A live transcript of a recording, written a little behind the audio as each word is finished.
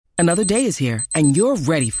Another day is here, and you're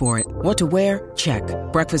ready for it. What to wear? Check.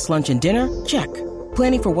 Breakfast, lunch, and dinner? Check.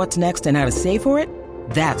 Planning for what's next and how to save for it?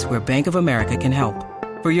 That's where Bank of America can help.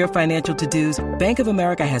 For your financial to-dos, Bank of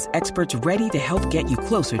America has experts ready to help get you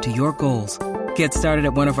closer to your goals. Get started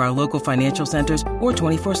at one of our local financial centers or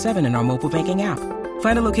 24/7 in our mobile banking app.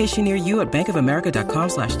 Find a location near you at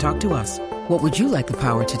bankofamerica.com/talktous. What would you like the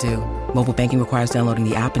power to do? Mobile banking requires downloading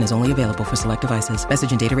the app and is only available for select devices.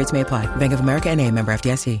 Message and data rates may apply. Bank of America N.A., member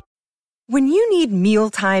FDIC. When you need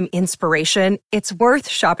mealtime inspiration, it's worth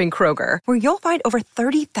shopping Kroger, where you'll find over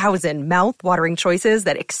 30,000 mouth-watering choices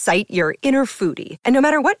that excite your inner foodie. And no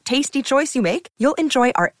matter what tasty choice you make, you'll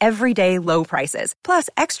enjoy our everyday low prices, plus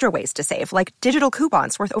extra ways to save, like digital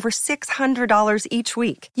coupons worth over $600 each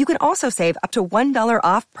week. You can also save up to $1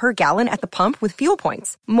 off per gallon at the pump with fuel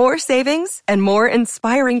points. More savings and more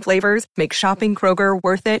inspiring flavors make shopping Kroger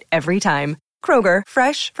worth it every time. Kroger,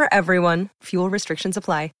 fresh for everyone. Fuel restrictions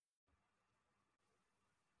apply.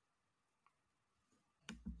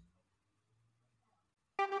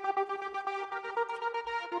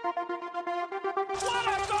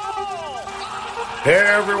 Hey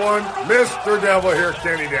everyone, Mr. Devil here,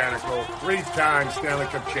 Kenny Danico, 3-time Stanley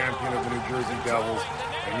Cup champion of the New Jersey Devils,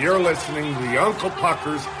 and you're listening to the Uncle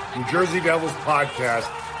Puckers New Jersey Devils podcast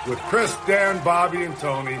with Chris, Dan, Bobby, and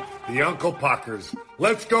Tony, the Uncle Puckers.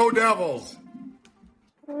 Let's go Devils!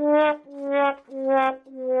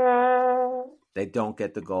 They don't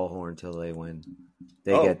get the goal horn until they win.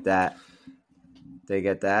 They get that. They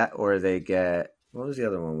get that, or they get... What was the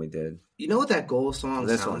other one we did? You know what that goal song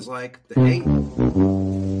This sounds one. like? That's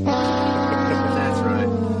right.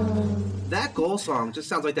 That goal song just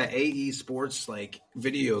sounds like that AE Sports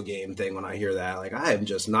video game thing when I hear that. I am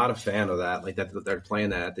just not a fan of that. That they're playing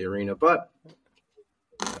that at the arena, but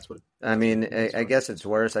that's what. I mean, I guess it's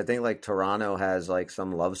worse. I think Toronto has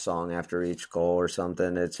some love song after each goal or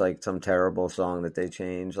something. It's some terrible song that they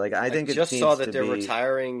change. I think I just saw that they're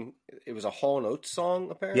retiring. It was a Hall & Oates song,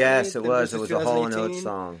 apparently. Yes, it was. It was a Hall & Oates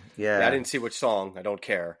song. Yeah, I didn't see which song. I don't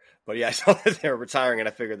care. But yeah, I saw that they were retiring, and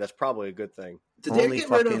I figured that's probably a good thing. Did they get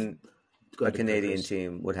rid of a Canadian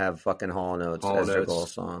team would have fucking Hall & Oates as their goal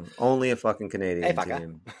song? Only a fucking Canadian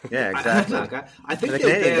team. Yeah, exactly. I think the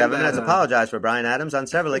Canadian government has apologized for Bryan Adams on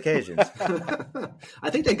several occasions. I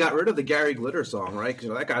think they got rid of the Gary Glitter song, right?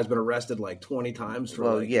 Because that guy's been arrested 20 times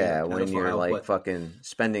for when you're fucking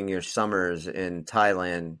spending your summers in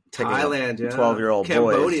Thailand, taking 12-year-old boys.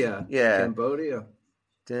 Cambodia. Yeah. Cambodia.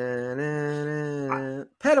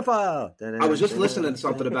 Pedophile. I was just listening to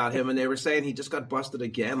something about him, and they were saying he just got busted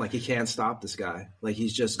again. He can't stop this guy.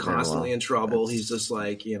 He's just constantly in trouble. He's just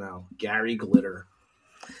Gary Glitter.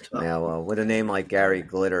 Yeah, well, with a name like Gary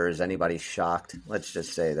Glitter, is anybody shocked? Let's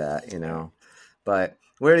just say that, But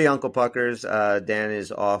we're the Uncle Puckers. Dan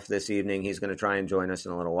is off this evening. He's going to try and join us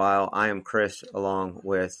in a little while. I am Chris, along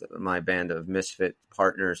with my band of misfit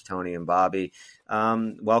partners, Tony and Bobby.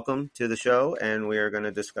 Welcome to the show, and we are going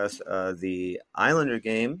to discuss the Islander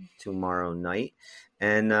game tomorrow night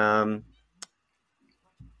and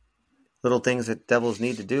little things that Devils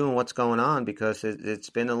need to do and what's going on, because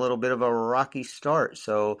it's been a little bit of a rocky start.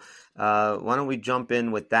 So why don't we jump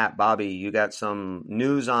in with that? Bobby, you got some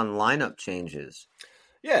news on lineup changes.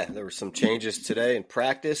 Yeah, there were some changes today in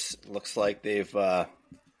practice. Looks like they've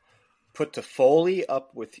put Toffoli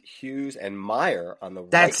up with Hughes and Meyer on the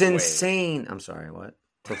right. That's insane. I'm sorry, what?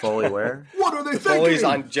 Toffoli where? What are they Toffoli's thinking?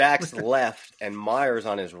 on Jack's left and Meyer's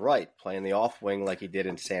on his right, playing the off wing like he did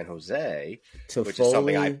in San Jose, which is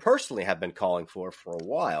something I personally have been calling for a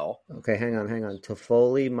while. Okay, hang on.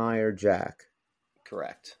 Toffoli, Meyer, Jack.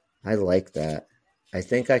 Correct. I like that. I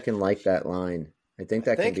think I can like that line. I think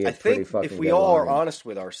that can be a pretty fucking if we good all line. are honest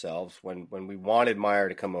with ourselves, when we wanted Meyer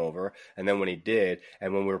to come over, and then when he did,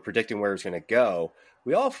 and when we were predicting where he was going to go,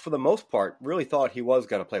 we all, for the most part, really thought he was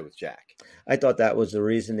going to play with Jack. I thought that was the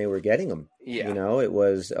reason they were getting him. Yeah. It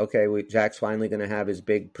was, okay, Jack's finally going to have his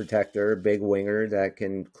big protector, big winger that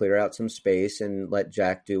can clear out some space and let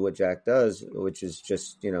Jack do what Jack does, which is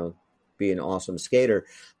just, be an awesome skater.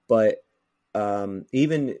 But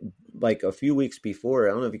even a few weeks before,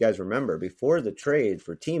 I don't know if you guys remember, before the trade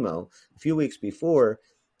for Timo, a few weeks before,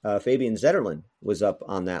 Fabian Zetterlund was up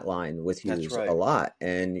on that line with Hughes a lot.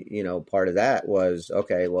 And, part of that was,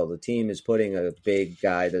 okay, well, the team is putting a big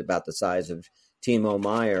guy about the size of Timo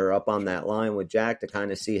Meyer up on that line with Jack to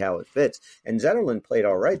kind of see how it fits. And Zetterlund played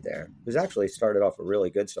all right there. He was actually started off really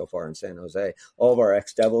good so far in San Jose. All of our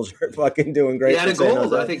ex-Devils are fucking doing great. He had a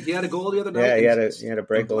goal. I think he had a goal the other night. Yeah, he had a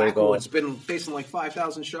breakaway goal. It's been facing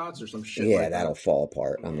 5,000 shots or some shit. Yeah, that'll fall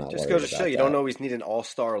apart. I'm not just worried goes to show that. You don't always need an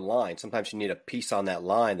all-star line. Sometimes you need a piece on that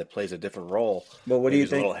line that plays a different role. Well, what do you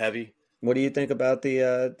think? A little heavy. What do you think about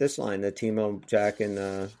the this line, the Timo, Jack, and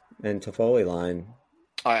Toffoli line?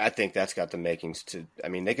 I think that's got the makings to. I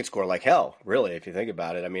mean, they could score like hell, really, if you think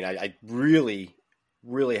about it. I mean, I really,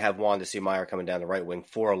 really have wanted to see Meier coming down the right wing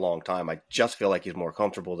for a long time. I just feel like he's more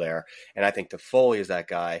comfortable there, and I think Toffoli is that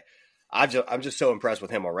guy. I'm just so impressed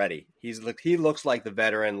with him already. He looks like the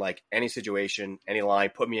veteran, like any situation, any line,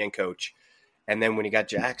 put me in, coach. And then when you got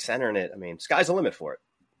Jack centering it, I mean, sky's the limit for it.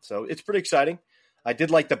 So it's pretty exciting. I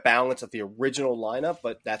did like the balance of the original lineup,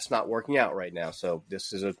 but that's not working out right now. So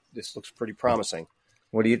this looks pretty promising.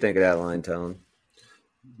 What do you think of that line, Tone?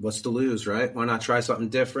 What's to lose, right? Why not try something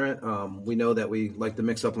different? We know that we like to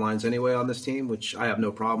mix up lines anyway on this team, which I have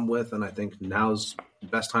no problem with, and I think now's the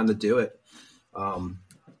best time to do it. I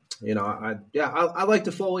like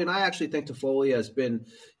Toffoli, and I actually think Toffoli has been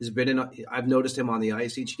in. I've noticed him on the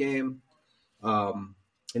ice each game.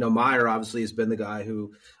 Meier obviously has been the guy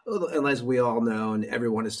who, and as we all know, and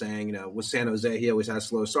everyone is saying, with San Jose, he always has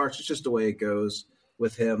slow starts. It's just the way it goes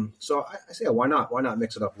with him. So I say, why not? Why not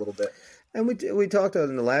mix it up a little bit? And we talked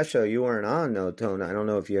in the last show. You weren't on, no, Tone. I don't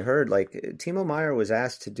know if you heard. Like Timo Meier was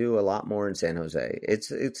asked to do a lot more in San Jose.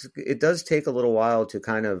 It does take a little while to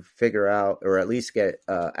kind of figure out, or at least get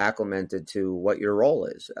acclimated to what your role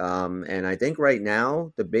is. And I think right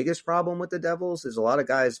now the biggest problem with the Devils is a lot of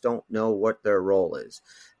guys don't know what their role is,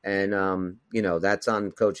 and that's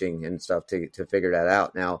on coaching and stuff to figure that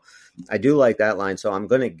out. Now, I do like that line, so I'm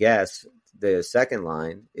going to guess the second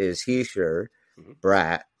line is Hischier,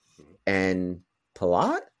 Bratt, and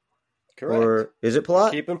Palat? Correct. Or is it Palat?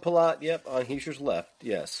 Keeping Palat, yep, on Hischier's left,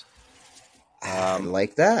 yes. I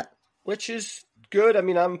like that. Which is good. I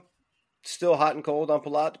mean, I'm still hot and cold on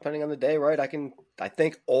Palat, depending on the day, right? I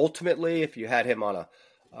think ultimately, if you had him on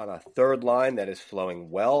a third line that is flowing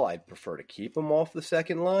well, I'd prefer to keep him off the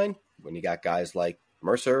second line when you got guys like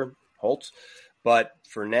Mercer, Holtz. But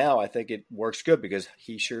for now, I think it works good because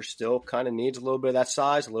Hischier still kind of needs a little bit of that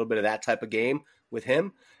size, a little bit of that type of game with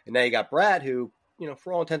him. And now you got Brad, who,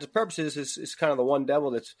 for all intents and purposes, is kind of the one Devil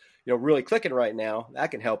that's, really clicking right now. That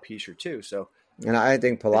can help Hischier too. So, and I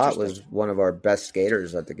think Palat was one of our best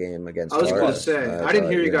skaters at the game against. I was going to say, I didn't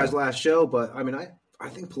hear you guys last show, but I mean, I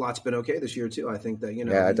think Palat's been okay this year too. I think that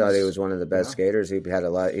Yeah, I thought he was one of the best skaters. He had a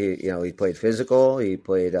lot. He played physical. He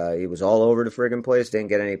played. He was all over the friggin' place. Didn't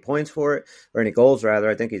get any points for it, or any goals rather.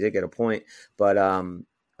 I think he did get a point, but I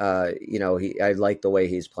like the way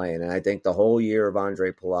he's playing, and I think the whole year of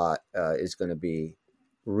Andre Palat is going to be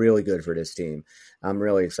really good for this team. I'm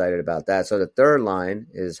really excited about that. So the third line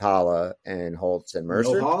is Haula and Holtz and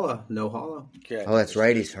Mercer. No Haula. Okay. Oh, that's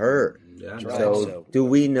right. He's hurt. Yeah. So do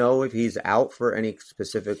we know if he's out for any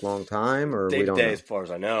specific long time, or we don't know? As far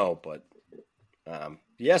as I know, but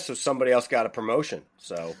so somebody else got a promotion.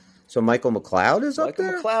 So Michael McLeod is up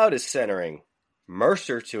there? Michael McLeod is centering.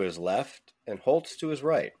 Mercer to his left and Holtz to his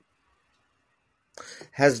right.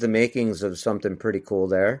 Has the makings of something pretty cool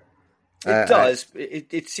there. It does.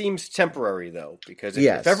 It seems temporary, though, because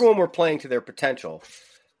if everyone were playing to their potential,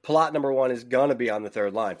 Palat, number one, is going to be on the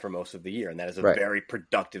third line for most of the year, and that is a very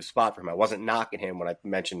productive spot for him. I wasn't knocking him when I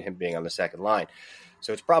mentioned him being on the second line.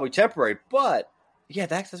 So it's probably temporary, but,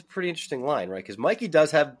 that's a pretty interesting line, right? Because Mikey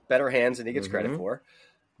does have better hands than he gets credit for.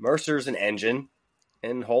 Mercer's an engine,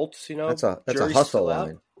 and Holtz, that's a hustle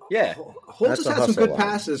line. Yeah. Holtz has had some good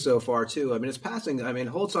passes so far, too. I mean, his passing,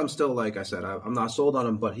 Holtz, I'm still, like I said, I'm not sold on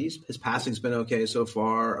him, but his passing's been okay so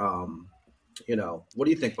far. What do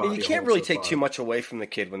you think, Bobby? You can't really take too much away from the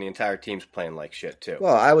kid when the entire team's playing like shit, too.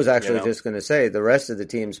 Well, I was actually just going to say the rest of the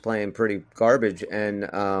team's playing pretty garbage,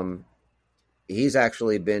 and he's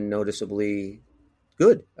actually been noticeably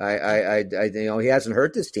good. He hasn't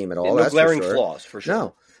hurt this team at all. No glaring flaws, for sure.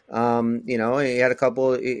 No. He had a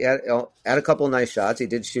couple. He had a couple of nice shots. He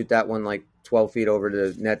did shoot that one like 12 feet over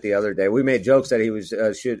the net the other day. We made jokes that he was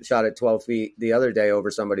shot at 12 feet the other day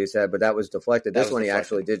over somebody's head, but that was deflected. This one he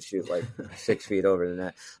actually did shoot like 6 feet over the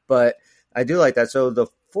net. But I do like that. So the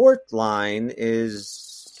fourth line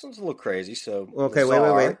is sounds a little crazy. So okay,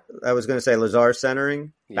 Lazar, wait. I was going to say Lazar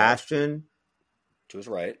centering, Bastian to his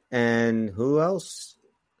right, and who else?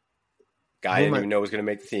 Guy I didn't even know was going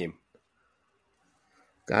to make the team.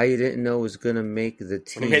 Guy you didn't know was going to make the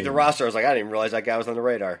team. When he made the roster, I was like, I didn't even realize that guy was on the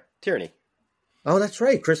radar. Tierney. Oh, that's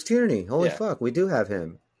right. Chris Tierney. Holy fuck. We do have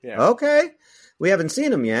him. Yeah. Okay. We haven't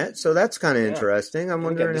seen him yet, so that's kind of interesting. I'm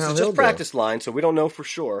wondering how he'll do. This is just practice line, so we don't know for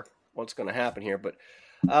sure what's going to happen here. But,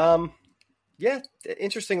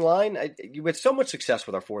 interesting line. You had so much success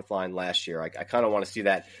with our fourth line last year. I kind of want to see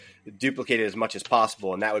that duplicated as much as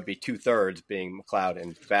possible, and that would be 2/3 being McLeod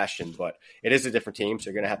and Bastian. But it is a different team, so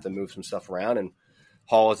you're going to have to move some stuff around, and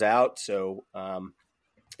Hall is out, so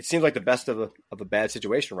it seems like the best of a bad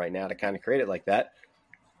situation right now to kind of create it like that.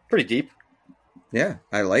 Pretty deep. Yeah,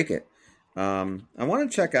 I like it. I want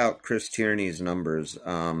to check out Chris Tierney's numbers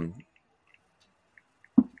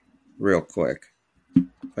real quick.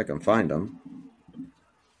 If I can find them.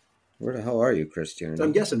 Where the hell are you, Chris Tierney? So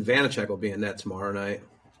I'm guessing Vanacek will be in net tomorrow night.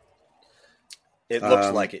 It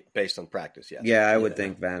looks like it based on practice, yes. Yeah, I would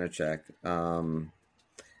think Vanacek.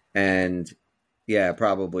 And yeah,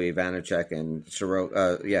 probably Vanacek and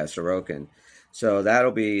Sorokin. So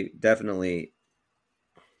that'll be definitely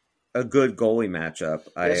a good goalie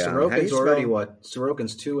matchup. Sorokin's already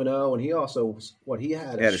Sorokin's 2-0, and he also he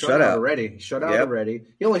had a shutout already. Already.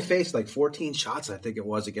 He only faced like 14 shots, I think it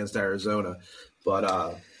was, against Arizona.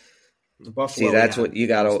 But Buffalo. See, that's what you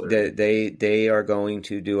got to. They are going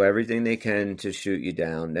to do everything they can to shoot you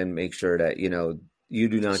down and make sure that you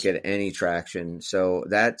do not get any traction. So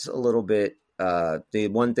that's a little bit. The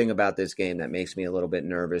one thing about this game that makes me a little bit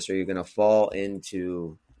nervous: are you going to fall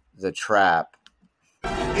into the trap?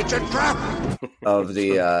 It's a trap of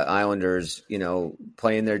the Islanders,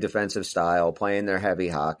 playing their defensive style, playing their heavy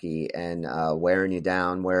hockey, and wearing you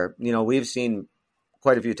down. Where we've seen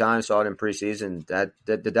quite a few times, saw it in preseason, that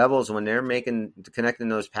the Devils, when they're connecting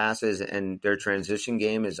those passes and their transition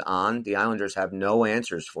game is on, the Islanders have no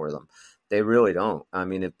answers for them. They really don't. I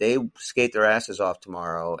mean, if they skate their asses off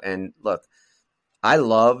tomorrow, and look, I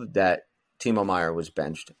love that Timo Meier was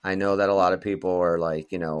benched. I know that a lot of people are like,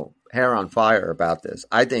 hair on fire about this.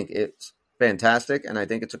 I think it's fantastic, and I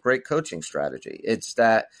think it's a great coaching strategy. It's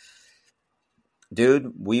that,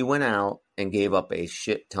 dude, we went out and gave up a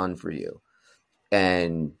shit ton for you.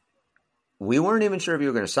 And we weren't even sure if you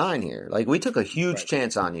were going to sign here. Like, we took a huge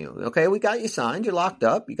chance on you. Okay, we got you signed. You're locked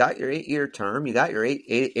up. You got your 8-year term. You got your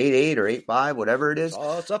 8.8 or 8.5, whatever it is.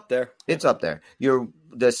 Oh, it's up there. It's up there. You're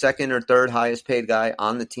the second or third highest paid guy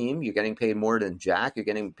on the team. You're getting paid more than Jack. You're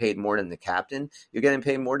getting paid more than the captain. You're getting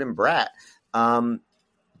paid more than Bratt.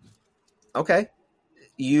 Okay.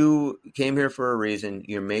 You came here for a reason.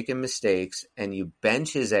 You're making mistakes, and you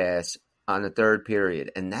bench his ass on the third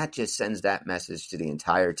period, and that just sends that message to the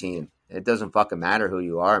entire team. It doesn't fucking matter who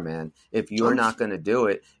you are, man. If you're not going to do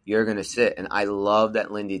it, you're going to sit. And I love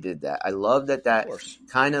that Lindy did that. I love that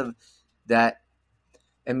kind of that,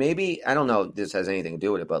 and maybe, I don't know if this has anything to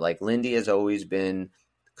do with it, but like Lindy has always been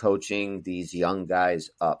coaching these young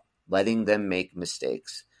guys up, letting them make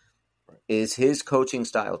mistakes. Is his coaching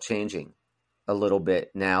style changing a little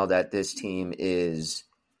bit now that this team is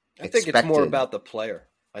I think it's more about the player.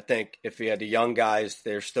 I think if you had the young guys,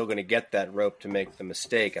 they're still going to get that rope to make the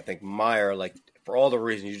mistake. I think Meier, like, for all the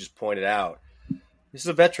reasons you just pointed out, this is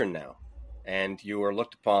a veteran now, and you are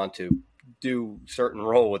looked upon to do certain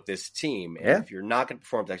role with this team. And if you're not going to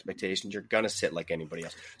perform to expectations, you're going to sit like anybody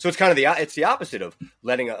else. So it's kind of it's the opposite of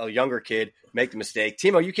letting a younger kid make the mistake.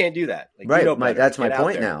 Timo, you can't do that. Like, right. That's my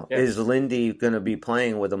point now. Yeah. Is Lindy going to be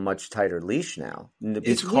playing with a much tighter leash now?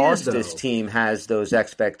 Because this team has those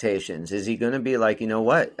expectations. Is he going to be like, you know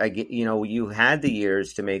what? You had the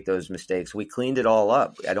years to make those mistakes. We cleaned it all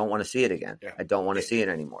up. I don't want to see it again. Yeah. I don't want to see it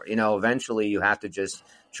anymore. Eventually you have to just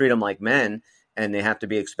treat them like men, and they have to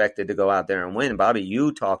be expected to go out there and win. Bobby,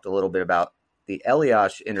 you talked a little bit about the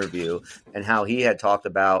Elias interview and how he had talked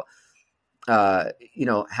about,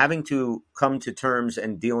 having to come to terms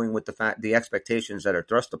and dealing with the expectations that are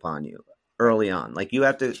thrust upon you early on. Like, you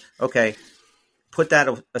have to, put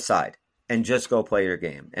that aside and just go play your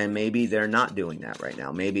game. And maybe they're not doing that right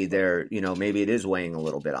now. Maybe maybe it is weighing a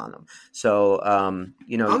little bit on them. So, I'm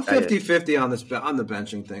 50-50 on the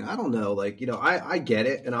benching thing. I don't know. Like, I get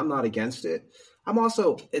it, and I'm not against it. I'm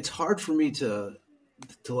also, it's hard for me to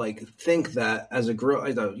like think that as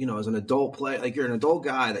an adult player, like, you're an adult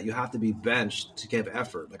guy, that you have to be benched to give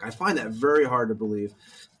effort. Like, I find that very hard to believe,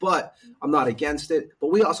 but I'm not against it. But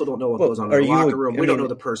we also don't know what goes on in the locker room. We don't know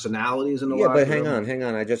the personalities in the locker room. Yeah, but hang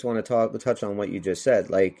on. I just want to touch on what you just said.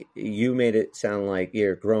 Like, you made it sound like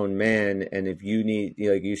you're a grown man, and if you need,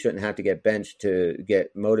 you shouldn't have to get benched to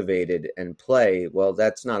get motivated and play. Well,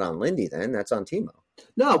 that's not on Lindy then. That's on Timo.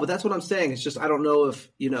 No, but that's what I'm saying. It's just, I don't know if,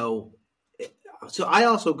 so I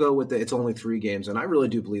also go with it's only 3 games, and I really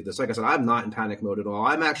do believe this. Like I said, I'm not in panic mode at all.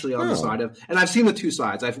 I'm actually on the side of, and I've seen the two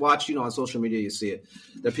sides. I've watched, on social media, you see it.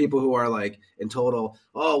 The people who are like in total,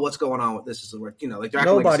 what's going on with this? Is like, like,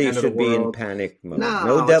 nobody should be in panic mode.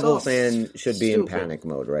 No Devil fan should be in panic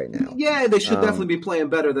mode right now. Yeah, they should definitely be playing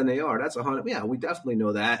better than they are. That's 100. Yeah, we definitely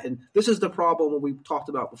know that. And this is the problem when we talked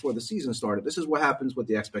about before the season started. This is what happens with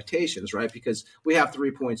the expectations, right? Because we have 3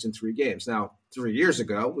 points in 3 games. Now, 3 years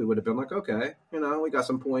ago, we would have been like, okay, we got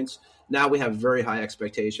some points. Now we have very high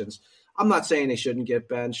expectations. I'm not saying they shouldn't get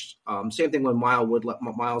benched. Same thing with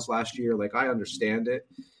Miles last year. Like, I understand it.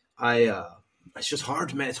 It's just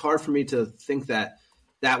hard, man. It's hard for me to think that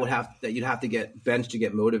you'd have to get benched to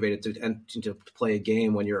get motivated to play a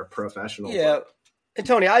game when you're a professional. Yeah. And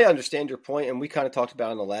Tony, I understand your point, and we kind of talked about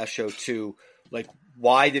it on the last show too. Like,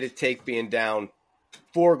 why did it take being down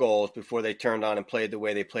 4 goals before they turned on and played the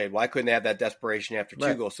way they played? Why couldn't they have that desperation after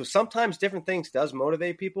 2 goals? So sometimes different things does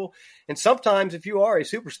motivate people. And sometimes if you are a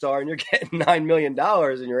superstar and you're getting $9 million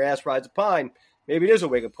and your ass rides a pine, maybe it is a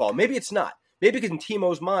wake-up call. Maybe it's not. Maybe because in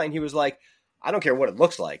Timo's mind, he was like, I don't care what it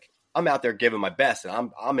looks like. I'm out there giving my best,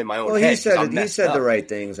 and I'm in my own head. He said the right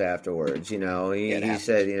things afterwards. He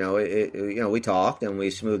said, we talked and we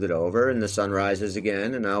smoothed it over, and the sun rises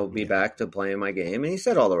again, and I'll be back to playing my game. And he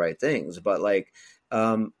said all the right things, but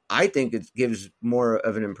I think it gives more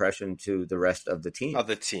of an impression to the rest of the team.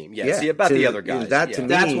 See, about the other guys. That's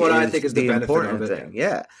what I think is the important thing.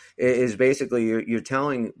 Yeah, it is basically you're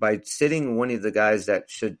telling by sitting one of the guys that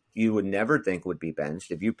you would never think would be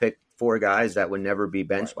benched. If you pick 4 guys that would never be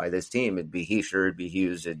benched by this team, it'd be Hischier, it'd be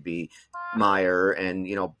Hughes, it'd be Meyer, and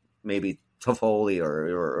maybe Toffoli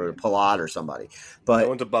or Palat or somebody. But no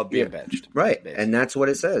one's above being benched. Right. Basically. And that's what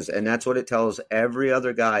it says. And that's what it tells every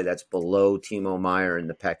other guy that's below Timo Meyer in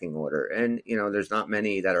the pecking order. And, there's not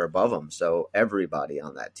many that are above him. So everybody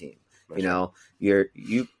on that team, that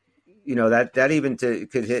even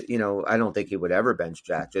could hit, I don't think he would ever bench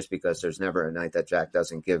Jack just because there's never a night that Jack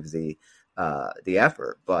doesn't give the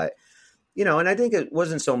effort. But, and I think it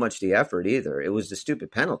wasn't so much the effort either. It was the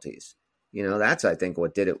stupid penalties. That's, I think,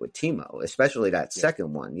 what did it with Timo, especially that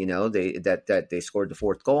second one, they scored the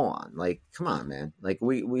 4th goal on. Like, come on, man. Like,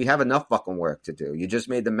 we have enough fucking work to do. You just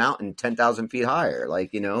made the mountain 10,000 feet higher.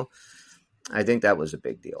 Like, I think that was a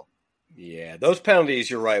big deal. Yeah, those penalties,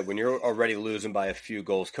 you're right. When you're already losing by a few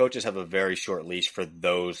goals, coaches have a very short leash for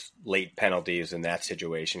those late penalties in that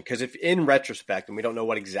situation. Because if in retrospect, and we don't know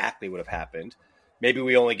what exactly would have happened, maybe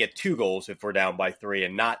we only get 2 goals if we're down by 3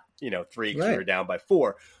 and not, 3 because we're down by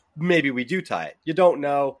 4. Maybe we do tie it. You don't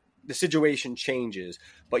know. The situation changes,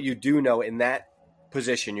 but you do know in that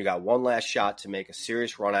position, you got one last shot to make a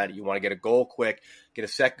serious run at it. You want to get a goal quick, get a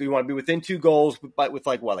second. You want to be within 2 goals, but with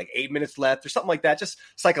 8 minutes left or something like that, just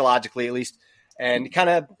psychologically at least. And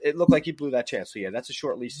it looked like he blew that chance. So yeah, that's a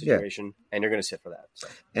short leash situation, and you're going to sit for that. So.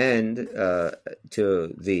 And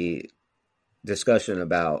to the discussion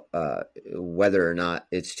about whether or not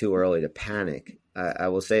it's too early to panic, I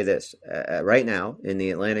will say this. Right now, in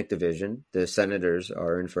the Atlantic Division, the Senators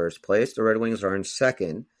are in first place. The Red Wings are in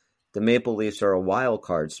second. The Maple Leafs are a wild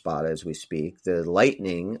card spot as we speak. The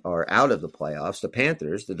Lightning are out of the playoffs. The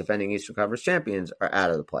Panthers, the defending Eastern Conference champions, are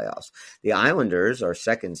out of the playoffs. The Islanders are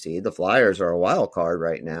second seed. The Flyers are a wild card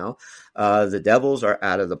right now. The Devils are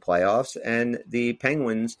out of the playoffs. And the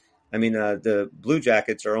Penguins, the Blue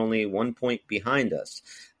Jackets are only 1 point behind us.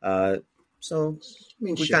 So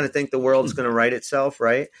we kind of think the world's going to right itself,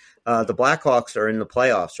 right? The Blackhawks are in the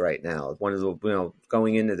playoffs right now. One of the,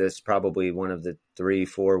 going into this, probably one of the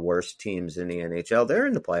 3-4 worst teams in the NHL. They're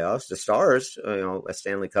in the playoffs. The Stars, a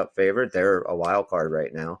Stanley Cup favorite, they're a wild card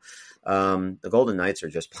right now. The Golden Knights are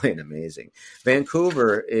just playing amazing.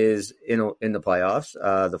 Vancouver is in the playoffs.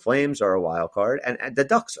 The Flames are a wild card, and the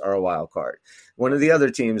Ducks are a wild card. One of the other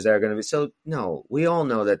teams that are going to be. So, no, we all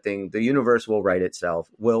know that thing. The universe will right itself.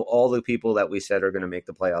 Will all the people that we said are going to make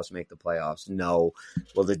the playoffs? No.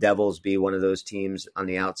 Will the Devils be one of those teams on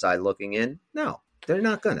the outside looking in? No, they're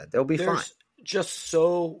not going to. They'll be fine. Just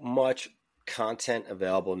so much content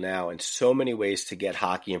available now and so many ways to get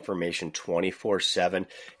hockey information 24/7.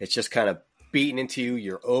 It's just kind of beaten into you.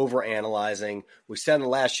 You're over analyzing. We said in the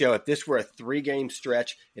last show, if this were a 3-game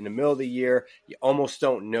stretch in the middle of the year, you almost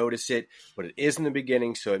don't notice it, but it is in the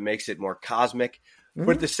beginning, so it makes it more cosmic. Mm-hmm.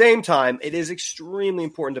 But at the same time, it is extremely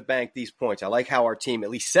important to bank these points. I like how our team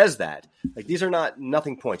at least says that. Like, these are not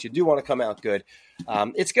nothing points. You do want to come out good.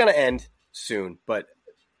 It's going to end soon, but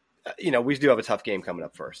we do have a tough game coming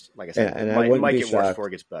up first. Like I said, it might get worse before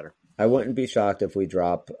it gets better. I wouldn't be shocked if we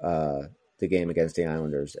drop the game against the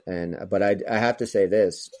Islanders. But I have to say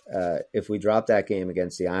this. If we drop that game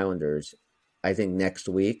against the Islanders, I think next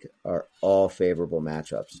week are all favorable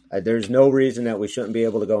matchups. There's no reason that we shouldn't be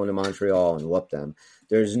able to go into Montreal and whoop them.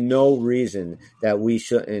 There's no reason that we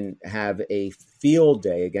shouldn't have a field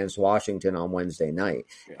day against Washington on Wednesday night.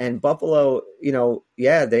 Yeah. And Buffalo,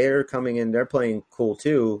 they're coming in. They're playing cool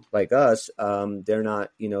too, like us. They're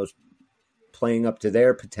not, playing up to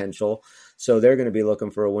their potential. So they're going to be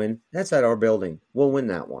looking for a win. That's at our building. We'll win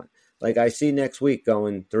that one. Like I see next week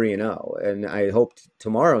going 3-0, and I hope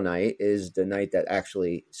tomorrow night is the night that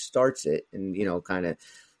actually starts it and, kind of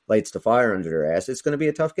lights the fire under their ass. It's going to be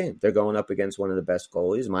a tough game. They're going up against one of the best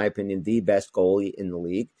goalies, in my opinion, the best goalie in the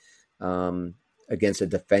league, against a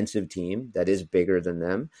defensive team that is bigger than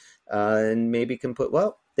them, and maybe can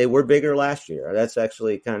they were bigger last year. That's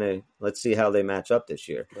actually kind of, let's see how they match up this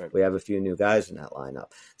year. Right. We have a few new guys in that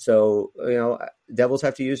lineup. So, Devils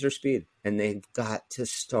have to use their speed, and they've got to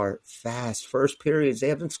start fast. First periods, they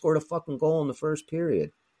haven't scored a fucking goal in the first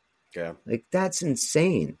period. Yeah. Like, that's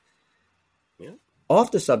insane. Yeah.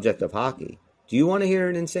 Off the subject of hockey, do you want to hear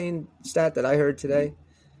an insane stat that I heard today?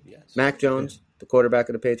 Yes. Mac Jones, the quarterback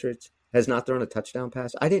of the Patriots, has not thrown a touchdown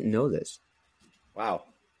pass. I didn't know this. Wow.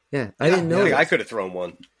 Yeah, I didn't know. I could have thrown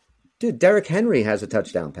one. Dude, Derrick Henry has a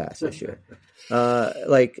touchdown pass this year. How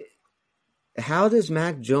does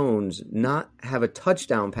Mac Jones not have a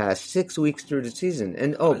touchdown pass 6 weeks through the season?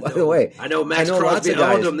 And by the way, I know Max Crosby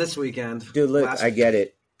owned him this weekend. Dude, look, I get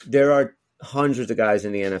it. There are hundreds of guys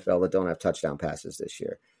in the NFL that don't have touchdown passes this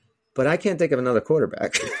year, but I can't think of another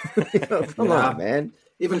quarterback. Come on, man.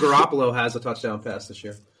 Even Garoppolo has a touchdown pass this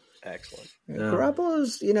year. Excellent.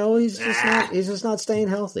 Garoppolo's, he's just not staying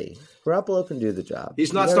healthy. Garoppolo can do the job.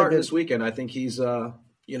 He's not starting this weekend. I think he's, I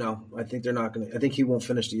think they're not going to. I think he won't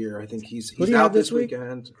finish the year. I think he's out this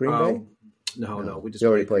weekend. Green Bay? No. We just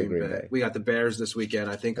already played Green Bay. We got the Bears this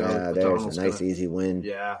weekend. I think. There's a nice, easy win.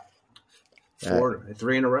 Yeah.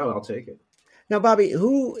 3 in a row. I'll take it. Now, Bobby,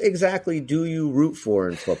 who exactly do you root for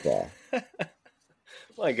in football?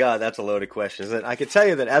 My God, that's a loaded question. I can tell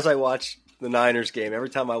you that as I watch the Niners game, every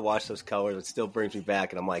time I watch those colors, it still brings me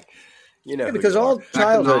back, and I'm like, because all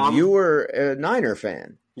childhood you were a Niner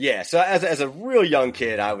fan. Yeah, so as a real young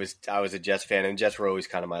kid, I was a Jets fan, and Jets were always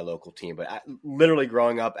kind of my local team. But literally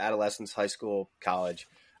growing up, adolescence, high school, college,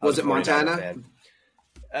 was it Montana?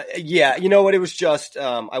 Yeah, you know what? It was just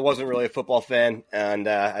I wasn't really a football fan, and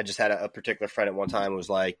I just had a particular friend at one time who was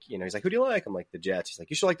like, he's like, "Who do you like?" I'm like, "The Jets." He's like,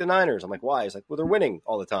 "You should like the Niners." I'm like, "Why?" He's like, "Well, they're winning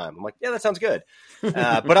all the time." I'm like, "Yeah, that sounds good,"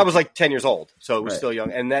 but I was like 10 years old, so it was still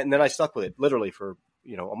young, and then I stuck with it literally for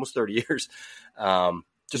almost 30 years.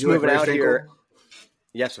 Just moving out here.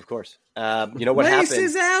 Yes, of course. What happened?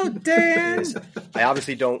 Laces out, Dan. I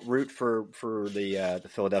obviously don't root for the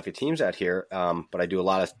Philadelphia teams out here, but I do a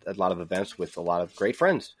lot of events with a lot of great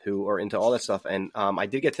friends who are into all that stuff. And I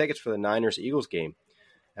did get tickets for the Niners-Eagles game.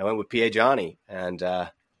 I went with P.A. Johnny, and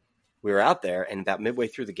we were out there. And about midway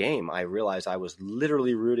through the game, I realized I was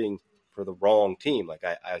literally rooting for the wrong team. Like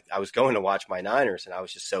I was going to watch my Niners, and I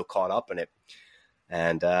was just so caught up in it,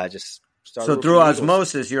 and I just started. So through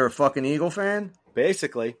osmosis, you're a fucking Eagle fan?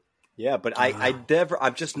 Basically, yeah, but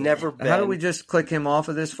I've just never been. How do we just click him off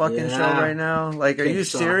of this fucking show right now? Like, are you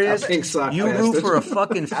serious? You root for a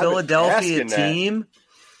fucking Philadelphia team?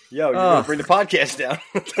 Yo, you're gonna bring the podcast down.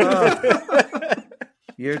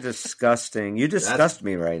 You're disgusting. You disgust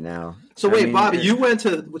me right now. So wait, Bobby, you went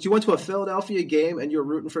to a Philadelphia game and you're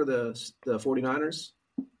rooting for the 49ers?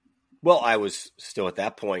 Well, I was still at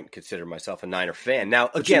that point considered myself a Niner fan. Now,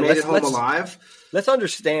 but again, let's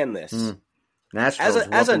understand this.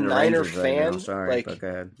 As a Niner fan,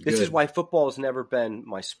 this is why football has never been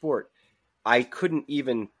my sport. I couldn't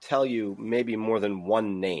even tell you maybe more than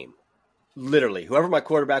one name. Literally, whoever my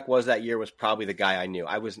quarterback was that year was probably the guy I knew.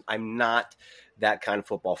 I'm not that kind of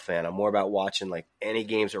football fan. I'm more about watching like any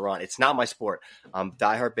games that are on. It's not my sport. I'm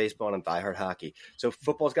diehard baseball and I'm diehard hockey. So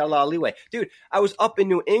football's got a lot of leeway. Dude, I was up in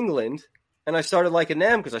New England and I started liking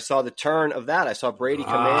them because I saw the turn of that. I saw Brady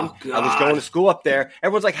come in. God. I was going to school up there.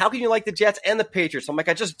 Everyone's like, how can you like the Jets and the Patriots? I'm like,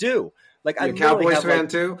 I just do. Like, you're a Cowboys fan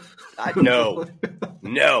too? No.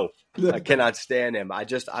 I cannot stand him. I'm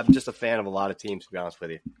just a fan of a lot of teams, to be honest with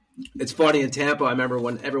you. It's funny in Tampa. I remember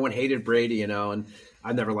when everyone hated Brady, and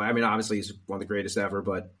I never liked. I mean, obviously he's one of the greatest ever,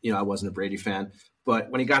 but I wasn't a Brady fan.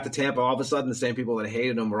 But when he got to Tampa, all of a sudden the same people that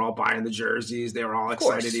hated him were all buying the jerseys. They were all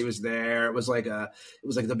excited he was there. It was like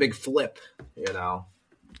the big flip, Yeah.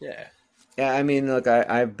 Yeah, I mean, look,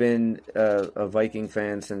 I've been a Viking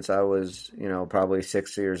fan since I was, probably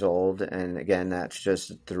 6 years old. And again, that's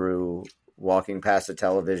just through walking past a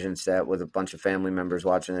television set with a bunch of family members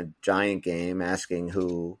watching a Giant game, asking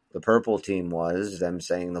who the purple team was, them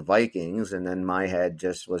saying the Vikings. And then my head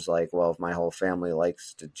just was like, well, if my whole family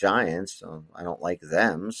likes the Giants, so I don't like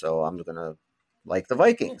them, so I'm going to like the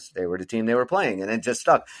Vikings. They were the team they were playing, and it just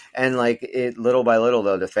stuck. And like it, little by little,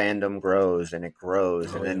 though, the fandom grows and it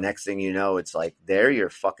grows, and then next thing you know, it's like they're your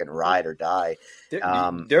fucking ride or die.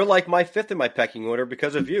 They're like my fifth in my pecking order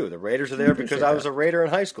because of you. The Raiders are there because I was a Raider in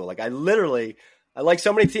high school. Like I literally I like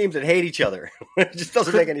so many teams that hate each other. It just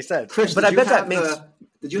doesn't make any sense. Chris, But I bet that makes.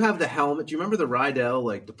 Did you have the helmet? Do you remember the Rydell,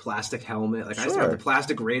 like the plastic helmet? Like I used to have the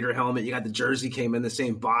plastic Raider helmet. You got the jersey came in the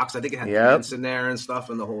same box. I think it had pants in there and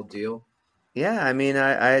stuff and the whole deal. Yeah, I mean,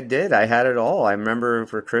 I did. I had it all. I remember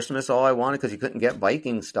for Christmas, all I wanted, because you couldn't get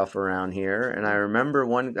Viking stuff around here. And I remember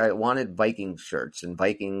I wanted Viking shirts and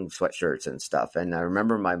Viking sweatshirts and stuff. And I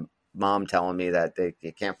remember my mom telling me that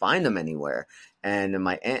you can't find them anywhere. And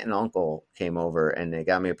my aunt and uncle came over and they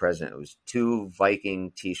got me a present. It was 2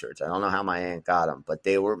 Viking t-shirts. I don't know how my aunt got them, but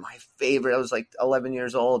they were my favorite. I was like 11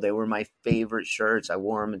 years old. They were my favorite shirts. I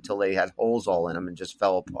wore them until they had holes all in them and just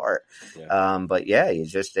fell apart. Yeah. But yeah,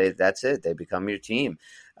 that's it. They become your team.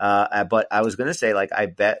 But I was going to say, like, I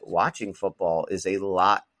bet watching football is a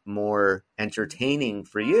lot more entertaining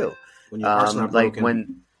for you. When your heart's not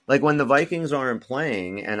broken. When the Vikings aren't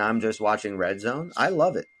playing and I'm just watching Red Zone, I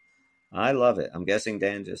love it. I'm guessing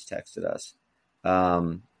Dan just texted us.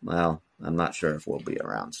 Well, I'm not sure if we'll be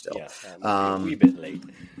around still. Yeah, a wee bit late.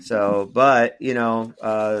 So, but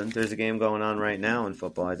there's a game going on right now in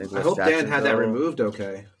football. I hope Dan had that removed.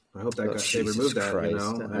 Okay, I hope that they removed that. Christ.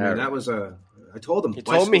 I mean, that was a. I told him. He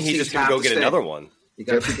told me he's just going to go get another one. You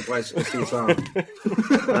got to keep the bicycle seats on. We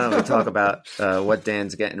talk about what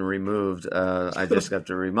Dan's getting removed. I just have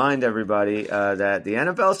to remind everybody that the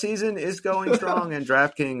NFL season is going strong and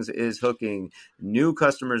DraftKings is hooking new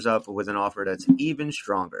customers up with an offer that's even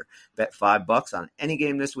stronger. Bet $5 on any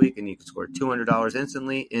game this week and you can score $200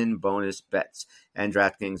 instantly in bonus bets. And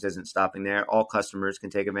DraftKings isn't stopping there. All customers can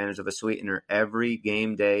take advantage of a sweetener every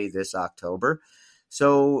game day this October.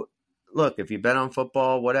 So, look, if you bet on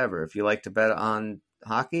football, whatever. If you like to bet on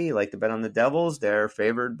hockey, you like to bet on the Devils, they're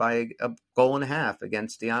favored by 1.5 goals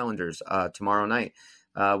against the Islanders tomorrow night.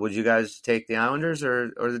 Would you guys take the Islanders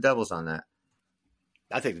or the Devils on that?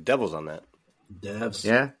 I take the Devils on that. Devs.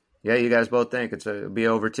 Yeah, you guys both think it'll be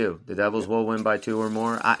over 2. The Devils will win by 2 or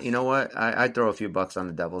more. You know what? I'd throw a few bucks on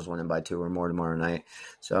the Devils winning by 2 or more tomorrow night.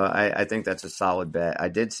 So I think that's a solid bet. I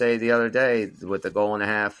did say the other day with the 1.5 goals,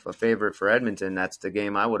 a favorite for Edmonton, that's the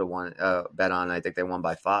game I would have bet on. I think they won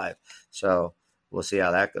by 5. So we'll see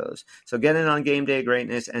how that goes. So get in on game day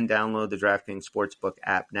greatness and download the DraftKings Sportsbook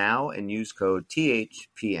app now and use code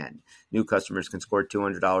THPN. New customers can score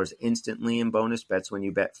 $200 instantly in bonus bets when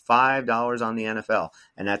you bet $5 on the NFL.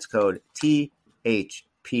 And that's code THPN.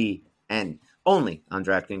 Only on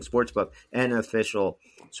DraftKings Sportsbook, an official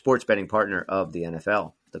sports betting partner of the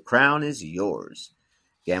NFL. The crown is yours.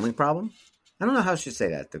 Gambling problem? I don't know how I should say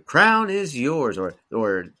that. The crown is yours, or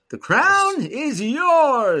the crown is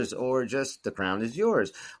yours, or just the crown is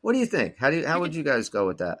yours. What do you think? How would you guys go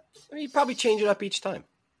with that? I mean, you probably change it up each time.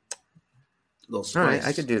 Little spice. All right,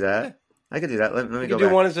 I could do that. Yeah. I could do that. Let me go do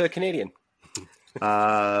back. One as a Canadian.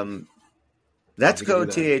 That's code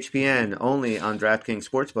THPN only on DraftKings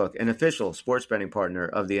Sportsbook, an official sports betting partner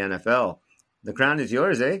of the NFL. The crown is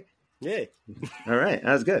yours, eh? Yeah. All right.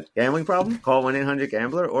 That was good. Gambling problem? Call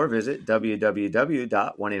 1-800-GAMBLER or visit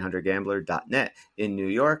www.1800gambler.net. In New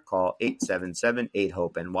York, call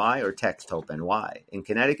 877-8-HOPE-NY or text HOPE-NY. In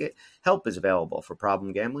Connecticut, help is available for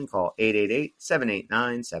problem gambling. Call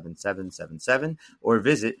 888-789-7777 or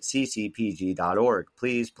visit ccpg.org.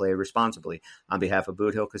 Please play responsibly. On behalf of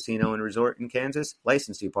Boot Hill Casino and Resort in Kansas,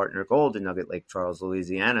 licensee partner Golden Nugget Lake Charles,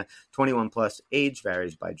 Louisiana, 21 plus, age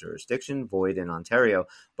varies by jurisdiction, void in Ontario.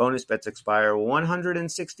 Bonus bets expire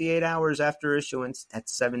 168 hours after issuance.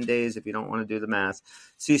 That's 7 days if you don't want to do the math.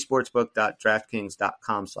 See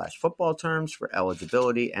sportsbook.draftkings.com/football terms for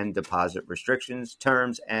eligibility and deposit restrictions,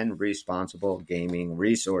 terms, and responsible gaming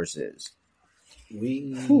resources.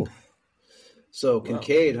 So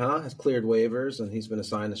Kincaid, has cleared waivers, and he's been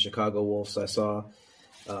assigned to Chicago Wolves, I saw.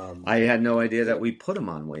 I had no idea that we put him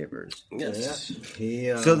on waivers. Yes.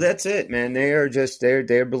 Yeah. So that's it, man. They are just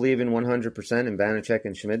they're believing 100% in Vanacek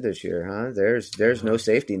and Schmid this year, huh? There's no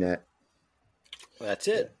safety net. Well, that's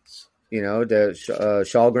it. You know, the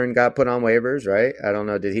Shalgren got put on waivers, right? I don't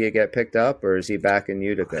know. Did he get picked up, or is he back in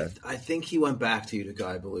Utica? I think he went back to Utica,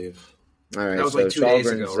 I believe. All right, that was so like 2 days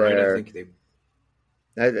ago, right? There.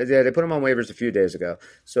 I think they put him on waivers a few days ago.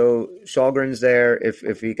 So Shalgren's there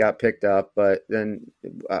if he got picked up, but then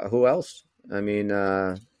who else? I mean,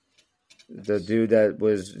 the dude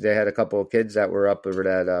they had a couple of kids that were up over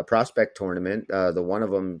that prospect tournament. The one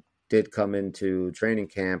of them did come into training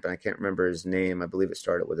camp, and I can't remember his name. I believe it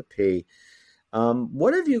started with a P.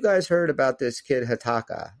 What have you guys heard about this kid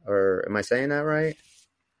Hataka? Or am I saying that right?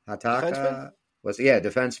 Hataka?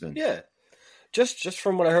 Defenseman. Yeah. Just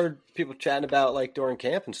from what I heard people chatting about like during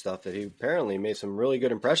camp and stuff, that he apparently made some really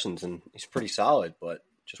good impressions and he's pretty solid, but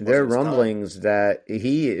just there are rumblings that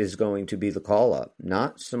he is going to be the call up,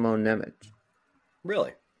 not Simone Nemec.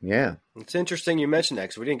 Really? Yeah. It's interesting you mentioned that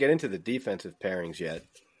because we didn't get into the defensive pairings yet.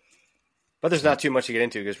 But there's not too much to get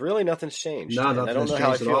into because really nothing's changed. No, and I don't know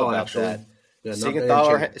how I feel all, about actually. that. Yeah,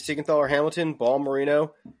 Siegenthaler, Hamilton, Ball,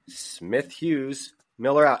 Marino, Smith, Hughes,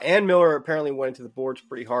 Miller out. And Miller apparently went into the boards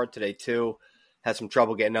pretty hard today, too. Had some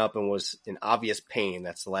trouble getting up and was in obvious pain.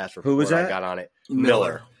 That's the last report Who was that? I got on it.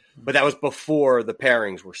 Miller. But that was before the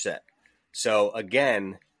pairings were set. So,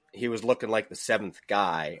 again, he was looking like the seventh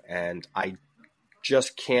guy, and I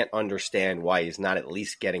just can't understand why he's not at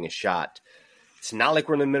least getting a shot. It's not like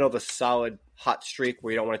we're in the middle of a solid hot streak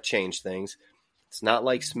where you don't want to change things. It's not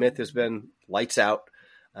like Smith has been lights out.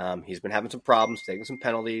 He's been having some problems, taking some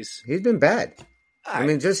penalties. He's been bad. I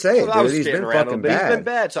mean, just say it, dude. He's been fucking bad. He's been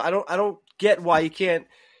bad. So I don't get why you can't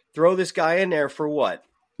throw this guy in there for what?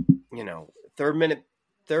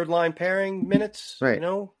 Third line pairing minutes? Right.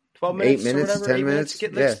 12 minutes 8 minutes, or whatever. 10 minutes.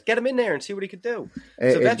 Let's get him in there and see what he could do.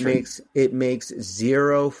 It makes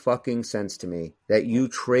zero fucking sense to me that you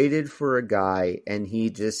traded for a guy and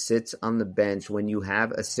he just sits on the bench when you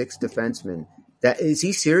have a sixth defenseman. Is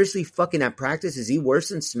he seriously fucking at practice? Is he worse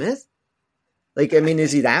than Smith? Like, I mean,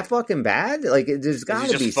 is he that fucking bad? Like, there's got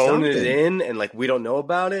to be something. Phoning it in and like we don't know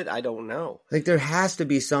about it. I don't know. Like, there has to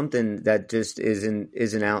be something that just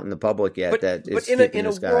isn't out in the public yet. But in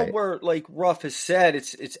a world where, like Ruff has said,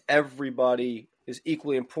 it's everybody is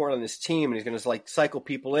equally important on this team, and he's going to like cycle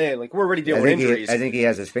people in. Like we're already dealing with injuries. I think he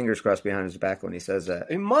has his fingers crossed behind his back when he says that.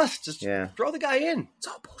 He must just throw the guy in. It's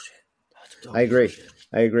all bullshit. I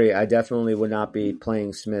agree. I definitely would not be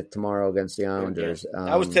playing Smith tomorrow against the Islanders.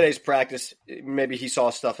 That was today's practice. Maybe he saw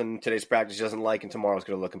stuff in today's practice he doesn't like, and tomorrow's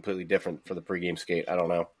going to look completely different for the pregame skate. I don't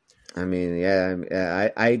know. I mean,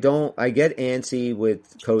 I get antsy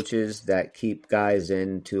with coaches that keep guys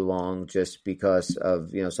in too long just because of,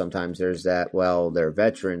 sometimes there's that, well, they're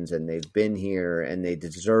veterans and they've been here and they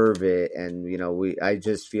deserve it. And, I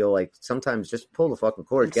just feel like sometimes just pull the fucking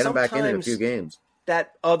cord, get them back in a few games.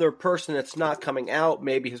 That other person that's not coming out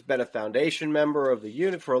maybe has been a foundation member of the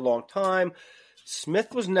unit for a long time.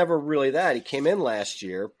 Smith was never really that. He came in last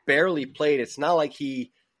year, barely played. It's not like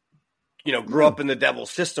he, grew up in the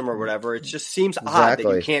Devils system or whatever. It just seems odd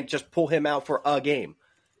that you can't just pull him out for a game.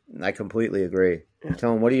 I completely agree.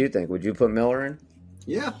 Tone, what do you think? Would you put Miller in?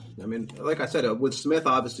 Yeah. I mean, like I said, with Smith,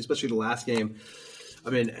 obviously, especially the last game,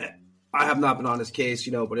 I mean, I have not been on his case,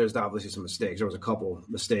 but there's obviously some mistakes. There was a couple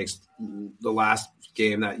mistakes the last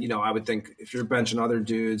game that, I would think if you're benching other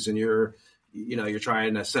dudes and you're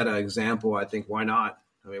trying to set an example, I think why not?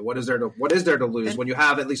 I mean, what is there to lose when you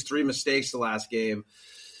have at least 3 mistakes the last game?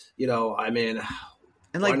 I mean,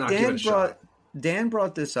 and like Dan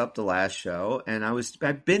brought this up the last show, and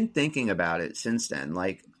I've been thinking about it since then.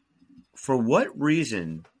 Like, for what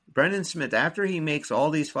reason Brendan Smith, after he makes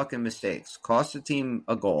all these fucking mistakes, costs the team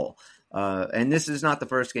a goal. And this is not the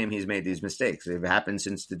first game he's made these mistakes. They've happened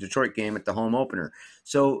since the Detroit game at the home opener.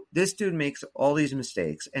 So this dude makes all these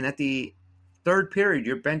mistakes. And at the third period,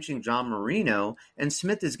 you're benching John Marino and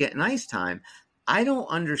Smith is getting ice time. I don't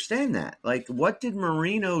understand that. Like, what did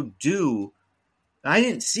Marino do? I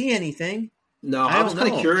didn't see anything. No, I was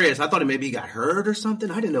kind of curious. I thought maybe he got hurt or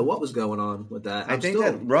something. I didn't know what was going on with that. I think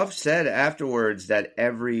that Ruff said afterwards that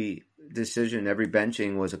every decision, every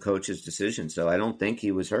benching was a coach's decision. So I don't think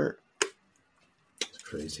he was hurt. It's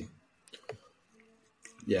crazy.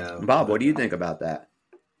 Yeah. Bob, what do you think about that?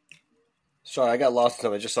 Sorry, I got lost in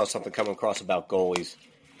something. I just saw something coming across about goalies.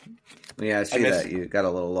 Yeah, I see that. You got a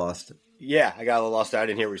little lost. Yeah, I got a little lost there. I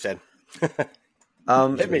didn't hear what you said.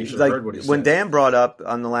 Like when Dan brought up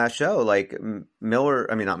on the last show, like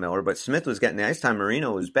Smith was getting the ice time.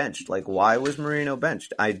 Marino was benched. Like, why was Marino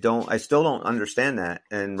benched? I still don't understand that.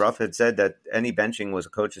 And Ruff had said that any benching was a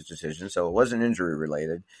coach's decision, so it wasn't injury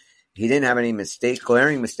related. He didn't have any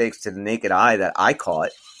glaring mistakes to the naked eye that I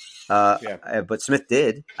caught. But Smith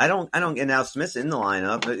did. I don't. And now Smith's in the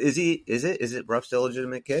lineup. Is it Ruff's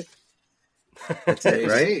illegitimate kid? That's it,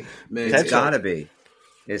 right? It's gotta be.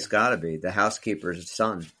 It's got to be the housekeeper's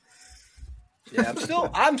son. Yeah,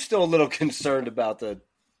 I'm still a little concerned about the.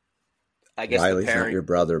 I guess Riley's not your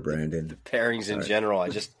brother, Brandon. The pairings in general.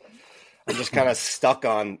 I'm just kind of stuck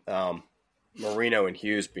on Marino and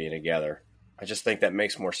Hughes being together. I just think that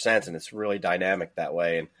makes more sense, and it's really dynamic that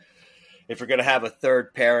way. And if you're going to have a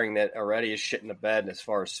third pairing that already is shit in the bed as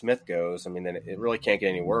far as Smith goes, I mean, then it really can't get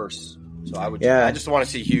any worse. So I just want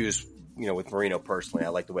to see Hughes, with Marino personally. I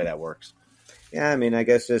like the way that works. Yeah, I mean, I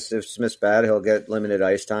guess if Smith's bad, he'll get limited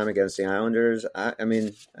ice time against the Islanders. I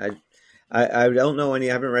don't know I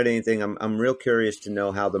haven't read anything. I'm real curious to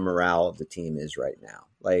know how the morale of the team is right now.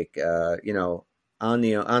 Like, on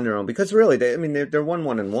their own, because really, they're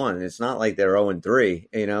 1-1-1. It's not like they're 0-3.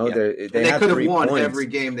 You know, Yeah. they have could have 3 won points. every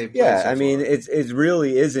game they've played. Yeah, so I mean, far. it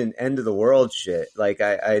really isn't end of the world shit. Like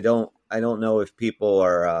I don't know if people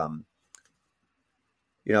are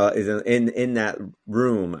you know, in that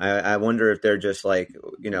room. I wonder if they're just like,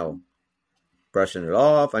 you know, brushing it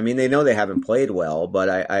off. I mean, they know they haven't played well,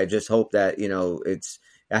 but I just hope that, you know,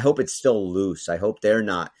 I hope it's still loose. I hope they're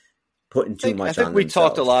not putting too much on I think we themselves.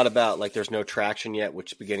 talked a lot about like there's no traction yet,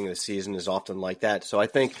 which beginning of the season is often like that. So I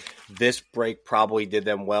think this break probably did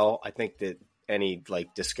them well. I think that any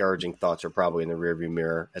like discouraging thoughts are probably in the rearview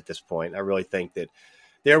mirror at this point. I really think that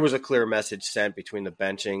there was a clear message sent between the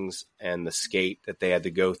benchings and the skate that they had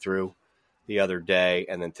to go through the other day.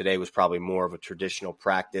 And then today was probably more of a traditional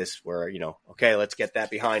practice where, you know, okay, let's get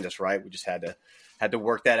that behind us, right? We just had to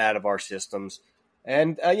work that out of our systems.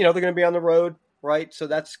 And, you know, they're going to be on the road, right? So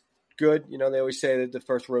that's good. You know, they always say that the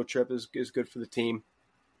first road trip is good for the team.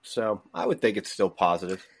 So I would think it's still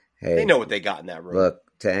positive. Hey, they know what they got in that room. Look,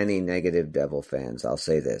 to any negative Devil fans, I'll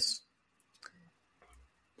say this.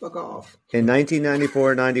 Fuck off. In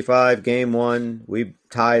 1994-95, Game 1, we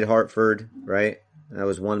tied Hartford, right? That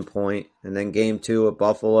was 1 point. And then Game 2 at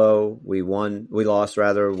Buffalo, we lost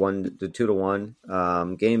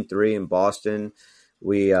 2-1. Game 3 in Boston,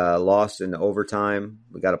 we lost in overtime.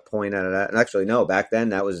 We got a point out of that. And actually, no, back then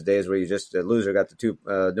that was the days where you just the loser got the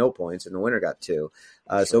 2 no points and the winner got 2.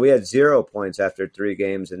 So we had 0 points after 3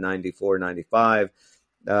 games in 94-95.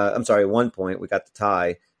 I'm sorry, 1 point. We got the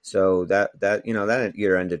tie. So that you know, that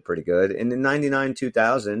year ended pretty good. And in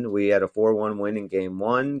 99-2000, we had a 4-1 win in Game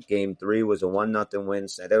 1. Game 3 was a 1-0 win.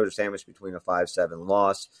 So they were sandwiched between a 5-7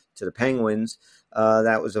 loss to the Penguins.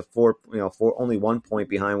 That was a only 1 point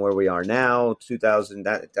behind where we are now. 2000,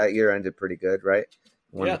 that year ended pretty good, right?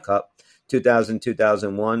 Won the Cup.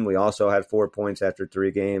 2000-2001, we also had 4 points after 3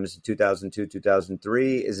 games.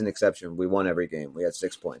 2002-2003 is an exception. We won every game. We had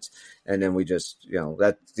 6 points. And then we just, you know,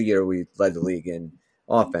 that's the year we led the league in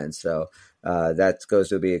offense. So that goes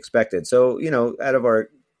to be expected. So, you know, out of our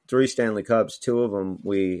 3 Stanley Cups, 2 of them,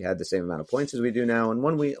 we had the same amount of points as we do now. And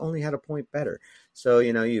 1, we only had a point better. So,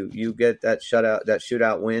 you know, you get that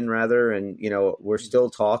shootout win rather. And, you know, we're still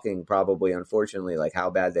talking probably, unfortunately, like how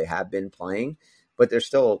bad they have been playing, but there's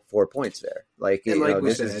still 4 points there. Like, and you like know,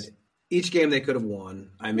 we said, each game they could have won.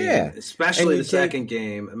 I mean, especially the second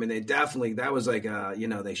game. I mean, they definitely, that was like, you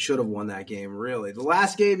know, they should have won that game, really. The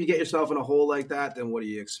last game, you get yourself in a hole like that, then what do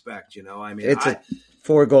you expect, you know? I mean,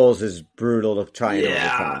 4 goals is brutal to try and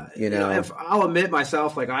overcome, you know? If I'll admit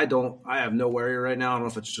myself, like, I have no worry right now. I don't know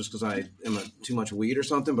if it's just because I am too much weed or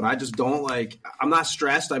something, but I just don't I'm not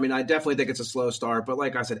stressed. I mean, I definitely think it's a slow start, but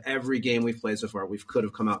like I said, every game we've played so far, we could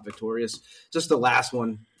have come out victorious. Just the last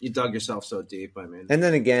one, you dug yourself so deep. I mean, and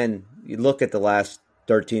then again, you look at the last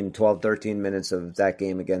 13 minutes of that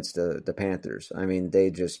game against the Panthers. I mean, they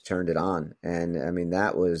just turned it on. And I mean,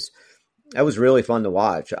 that was really fun to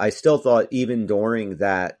watch. I still thought even during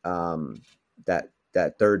that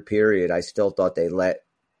third period, I still thought they let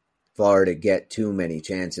Florida get too many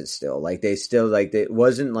chances still. Like they still, like, it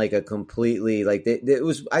wasn't like a completely, like it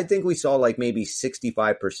was, I think we saw like maybe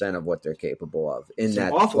 65% of what they're capable of in some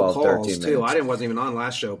that awful 12, 13 calls minutes. too. I wasn't even on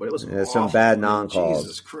last show, but it was some bad non-calls.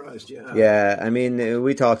 Jesus Christ, yeah. Yeah, I mean,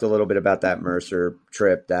 we talked a little bit about that Mercer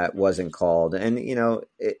trip that wasn't called. And, you know,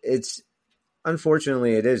 it's,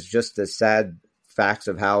 unfortunately, it is just the sad facts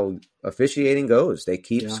of how officiating goes. They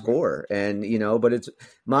keep score. And, you know, but it's,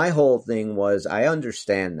 my whole thing was, I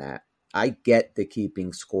understand that. I get the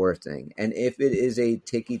keeping score thing. And if it is a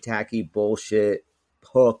ticky-tacky bullshit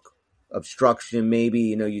hook, obstruction, maybe,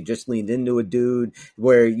 you know, you just leaned into a dude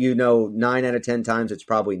where, you know, 9 out of 10 times it's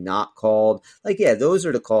probably not called. Like, yeah, those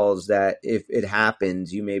are the calls that if it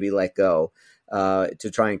happens, you maybe let go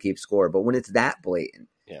to try and keep score. But when it's that blatant,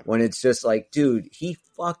 when it's just like, dude, he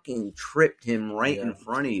fucking tripped him right in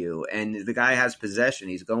front of you, and the guy has possession.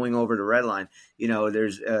 He's going over the red line. You know,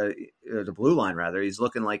 there's the blue line, rather. He's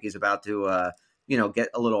looking like he's about to, you know,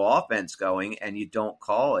 get a little offense going, and you don't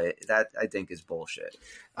call it. That, I think, is bullshit.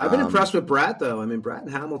 I've been impressed with Bratt, though. I mean, Bratt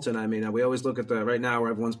and Hamilton, I mean, we always look at right now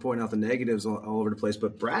where everyone's pointing out the negatives all over the place,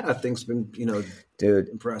 but Bratt, I think, has been, you know, dude,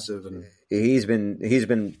 impressive. And he's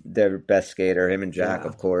been their best skater, him and Jack,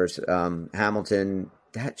 of course. Hamilton,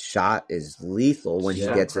 that shot is lethal when he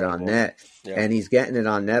gets it on net. Yeah. And he's getting it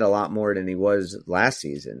on net a lot more than he was last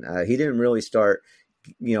season. He didn't really start,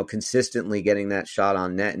 you know, consistently getting that shot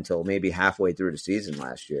on net until maybe halfway through the season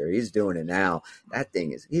last year. He's doing it now. That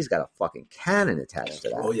thing is, he's got a fucking cannon attached to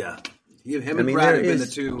that. Oh, yeah. Him and Brad have been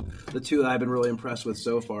the two that I've been really impressed with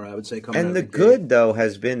so far, I would say. And the good, though,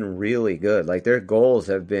 has been really good. Like, most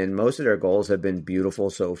of their goals have been beautiful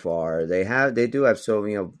so far. They do have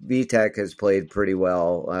VTech has played pretty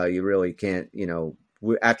well. You really can't,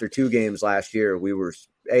 after 2 games last year, we were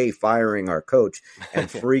firing our coach and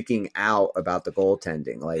freaking out about the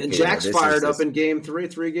goaltending. And Jack's fired up in game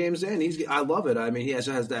 3 games in. I love it. I mean, he has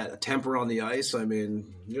that temper on the ice. I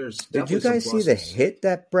mean, did you guys see the hit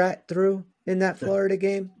that Bratt threw in that Florida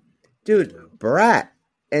game? Dude, Bratt.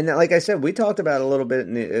 And like I said, we talked about it a little bit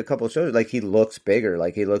in a couple of shows. Like, he looks bigger.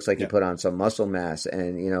 Like, he looks like he put on some muscle mass,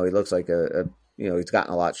 and he looks like he's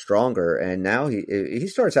gotten a lot stronger. And now he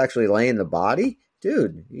starts actually laying the body.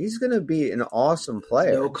 Dude, he's going to be an awesome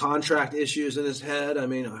player. No contract issues in his head. I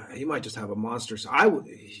mean, he might just have a monster.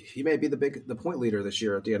 He may be the point leader this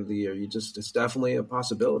year at the end of the year. It's definitely a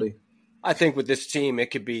possibility. I think with this team,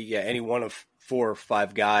 it could be any one of 4 or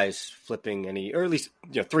 5 guys flipping or at least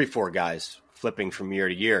 3-4 guys flipping from year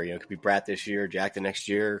to year. It could be Bratt this year, Jack the next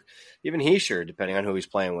year, even Hischier, depending on who he's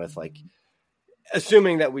playing with. Like,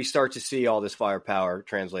 assuming that we start to see all this firepower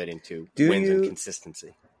translating to wins and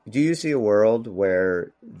consistency. Do you see a world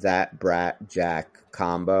where that Bratt-Jack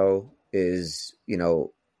combo is,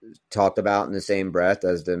 talked about in the same breath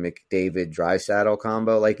as the McDavid-Draisaitl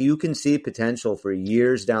combo? Like, you can see potential for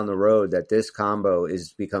years down the road that this combo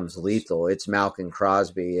becomes lethal. It's Malkin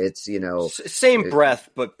Crosby. It's, same breath,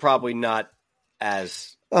 but probably not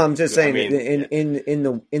as. I'm just saying,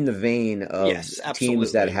 in the vein of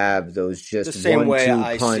teams that have those just the same 1-2 way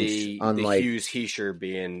I punch, see unlike the Hughes Hischier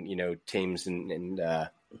being, teams and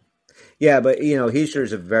yeah, but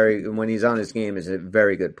Hischier's when he's on his game, is a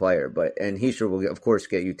very good player. And Hischier will of course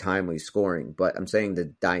get you timely scoring. But I'm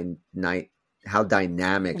saying how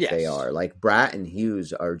dynamic they are. Like, Bratt and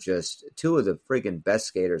Hughes are just 2 of the freaking best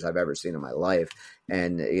skaters I've ever seen in my life.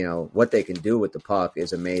 And what they can do with the puck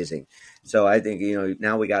is amazing. So I think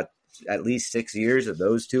now we got at least 6 years of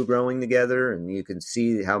those 2 growing together, and you can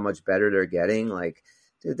see how much better they're getting. Like,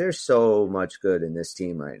 dude, there's so much good in this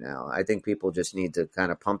team right now. I think people just need to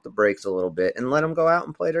kind of pump the brakes a little bit and let them go out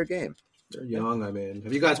and play their game. They're young. I mean,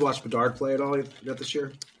 have you guys watched Bedard play at all yet this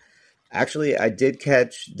year? Actually, I did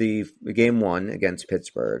catch the game 1 against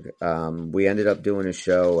Pittsburgh. We ended up doing a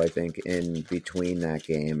show, I think, in between that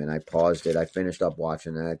game, and I paused it. I finished up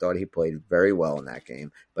watching it. I thought he played very well in that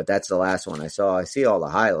game, but that's the last one I saw. I see all the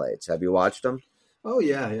highlights. Have you watched them? Oh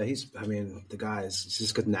yeah. The guy is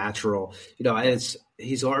just good natural.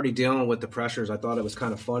 He's already dealing with the pressures. I thought it was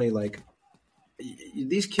kind of funny. Like,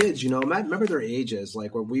 these kids, remember their ages,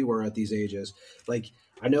 like where we were at these ages. Like,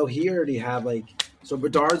 I know he already had so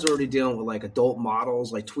Bedard's already dealing with like adult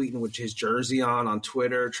models, like tweeting with his jersey on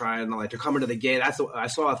Twitter, trying to they're coming to the game. I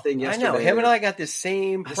saw a thing yesterday. I know him and I got this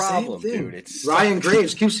same problem, dude. It's Ryan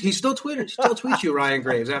Graves. He still tweets you, Ryan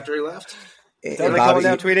Graves, after he left. Don't they call him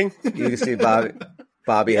now tweeting? You can see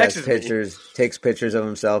Bobby takes pictures of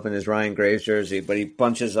himself in his Ryan Graves jersey, but he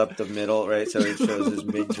bunches up the middle, right? So he shows his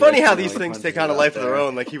mid. It's funny how these things take on a life of their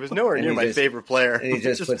own. Like, he was nowhere near my favorite player. And he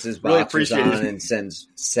just puts his boxers on and sends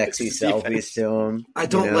sexy selfies to him. I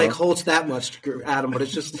don't like Holtz that much, Adam, but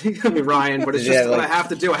it's just Ryan. But it's just what I have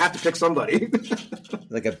to do. I have to pick somebody.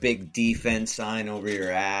 Like a big defense sign over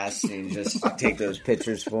your ass, and you just take those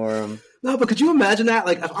pictures for him. No, but could you imagine that?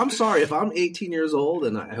 Like, I'm sorry, if I'm 18 years old,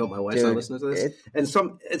 and I hope my wife's not listening to this, and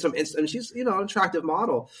she's an attractive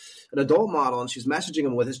model, an adult model, and she's messaging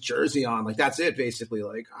him with his jersey on, like, that's it, basically.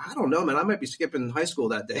 Like, I don't know, man, I might be skipping high school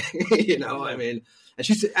that day. I mean, and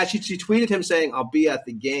she tweeted him saying, "I'll be at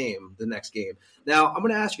the game, the next game." Now, I'm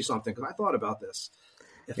going to ask you something, because I thought about this.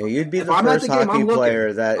 You'd be the first hockey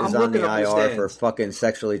player that is on the IR for fucking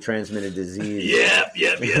sexually transmitted disease.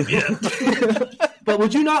 Yep. But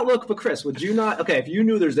would you not look, Chris, if you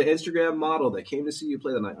knew there's an Instagram model that came to see you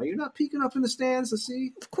play the night, are you not peeking up in the stands to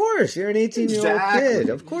see? Of course, you're an 18-year-old kid.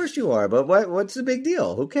 Of course you are, but what's the big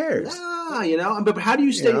deal? Who cares? But how do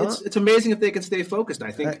you stay, it's amazing if they can stay focused.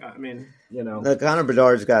 I think, Connor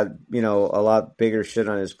Bedard's got, a lot bigger shit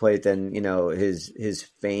on his plate than, his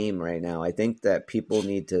fame right now. I think that people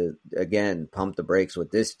need to, again, pump the brakes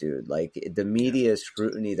with this dude. Like, the media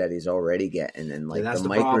scrutiny that he's already getting and, like, the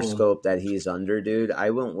microscope that he's under, dude,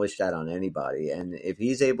 I wouldn't wish that on anybody. And if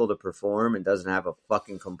he's able to perform and doesn't have a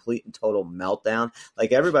fucking complete and total meltdown,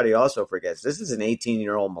 like, everybody also forgets, this is an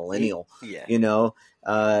 18-year-old millennial.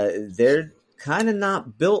 They're kind of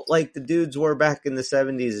not built like the dudes were back in the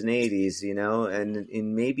 70s and 80s,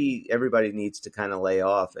 and maybe everybody needs to kind of lay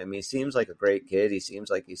off. I mean, he seems like a great kid. He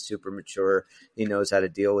seems like he's super mature. He knows how to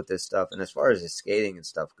deal with this stuff. And as far as his skating and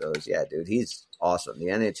stuff goes, yeah, dude, he's awesome. The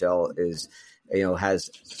NHL is has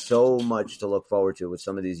so much to look forward to with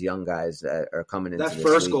some of these young guys that are coming into that this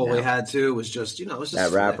first league goal now. we had too was just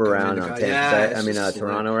that wraparound on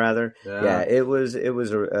Toronto rather. Yeah, it was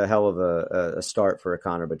a hell of a start for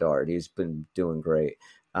Connor Bedard. He's been doing great.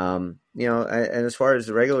 And as far as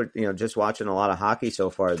the regular, just watching a lot of hockey so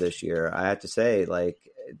far this year, I have to say, like,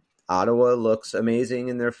 Ottawa looks amazing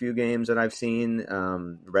in their few games that I've seen.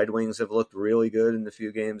 Red Wings have looked really good in the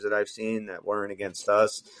few games that I've seen that weren't against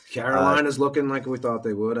us. Carolina's looking like we thought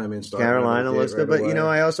they would. I mean, Carolina looks good, but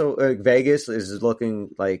I also Vegas is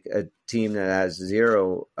looking like a team that has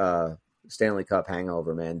zero Stanley Cup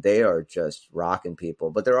hangover. Man, they are just rocking people.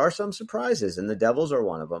 But there are some surprises, and the Devils are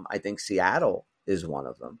one of them. I think Seattle is one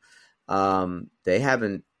of them. They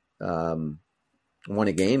haven't won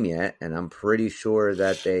a game yet, and I'm pretty sure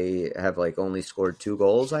that they have only scored 2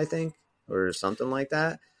 goals, I think, or something like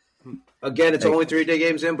that. Again, it's only 3-day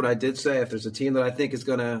games in, but I did say if there's a team that I think is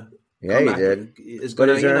going to you did. Is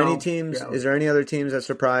there any teams? Is there any other teams that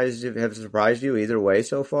have surprised you either way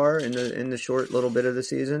so far in the short little bit of the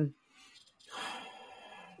season?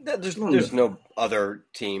 There's no other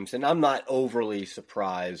teams, and I'm not overly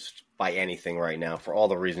surprised by anything right now for all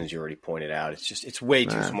the reasons you already pointed out. It's way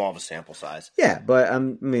too small of a sample size. Yeah, but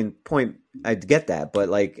I get that, but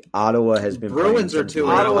Ottawa has been Bruins are too.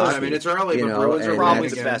 I mean, it's early, but Bruins are probably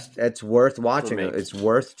the best. It's worth watching. It's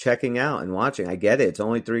worth checking out and watching. I get it. It's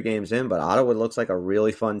only 3 games in, but Ottawa looks like a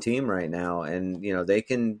really fun team right now, and they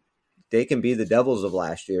can be the Devils of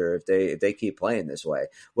last year if they keep playing this way.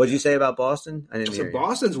 What did you say about Boston? I didn't hear you.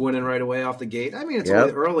 Boston's winning right away off the gate. I mean, it's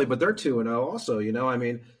only early, but they're 2-0 also. I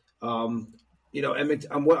mean, what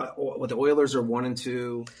the Oilers are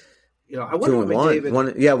 1-2. I wonder what McDavid.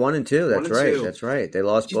 1-2. That's 1-2. right. That's right. They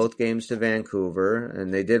lost both games to Vancouver,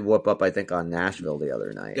 and they did whoop up, I think, on Nashville the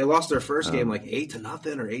other night. They lost their first game 8-0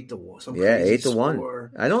 or 8-1. Yeah, 8-1.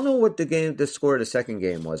 I don't know what the score of the second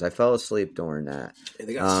game was. I fell asleep during that. Yeah,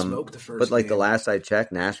 they got smoked the first. But game. The last I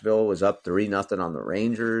checked, Nashville was up 3-0 on the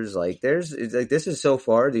Rangers. This is so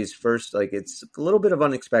far these first it's a little bit of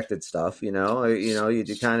unexpected stuff. You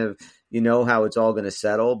kind of. How it's all going to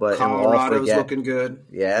settle, but Colorado's looking good.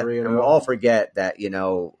 Yeah, and we'll all forget that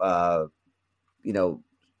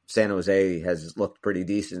San Jose has looked pretty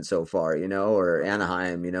decent so far, or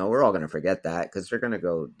Anaheim. We're all going to forget that because they're going to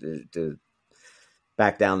go to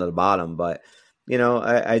back down to the bottom. But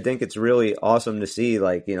I think it's really awesome to see.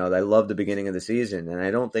 I love the beginning of the season, and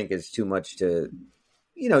I don't think it's too much to,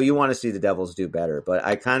 you want to see the Devils do better, but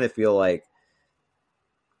I kind of feel like.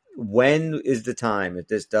 When is the time if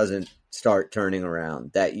this doesn't start turning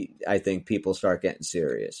around that I think people start getting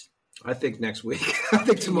serious? I think next week. I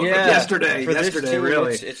think tomorrow. Yeah, yesterday,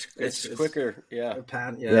 really. It's quicker. Yeah.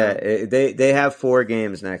 They have 4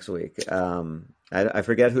 games next week. I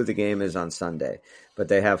forget who the game is on Sunday, but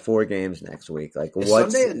they have 4 games next week. Is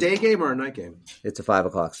Sunday a day game or a night game? It's a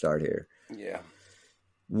 5:00 start here. Yeah.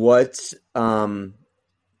 What's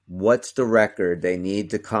the record they need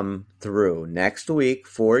to come through next week?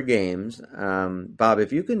 4 games. Bob,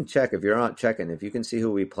 if you can check, if you're not checking, if you can see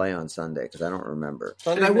who we play on Sunday, because I don't remember.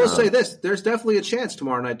 And I will say this: there's definitely a chance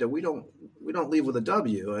tomorrow night that we don't leave with a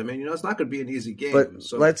W. I mean, it's not going to be an easy game. But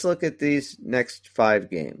let's look at these next 5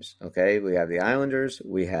 games. Okay, we have the Islanders,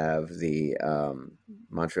 we have the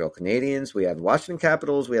Montreal Canadiens, we have Washington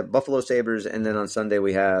Capitals, we have Buffalo Sabres, and then on Sunday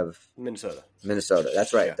we have Minnesota.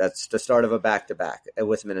 That's right. Yeah. That's the start of a back-to-back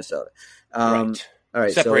with Minnesota. Right. All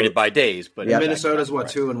right, separated by days, but Minnesota's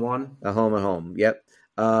 2-1. A home and home. Yep.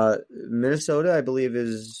 Minnesota, I believe,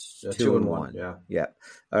 is 2-1. Yeah. Yep.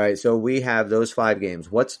 All right. So we have those 5 games.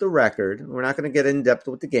 What's the record? We're not going to get in depth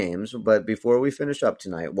with the games, but before we finish up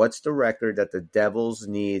tonight, what's the record that the Devils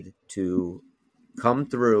need to come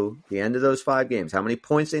through the end of those 5 games? How many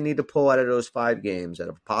points they need to pull out of those 5 games out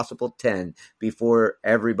of a possible 10 before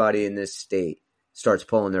everybody in this state starts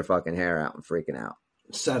pulling their fucking hair out and freaking out?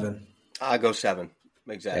 7. I go 7.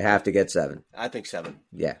 Exactly. They have to get 7. I think 7.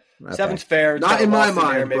 Yeah. Okay. 7's fair. Not in my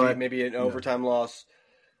mind. Maybe an overtime loss.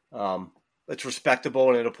 It's respectable,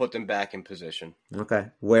 and it'll put them back in position. Okay.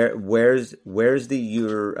 Where's the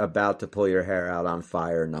you're about to pull your hair out on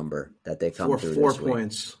fire number that they come through 4 this week?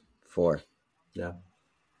 points. 4. Yeah.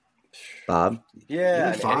 Bob?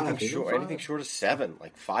 Yeah. Anything short of 7,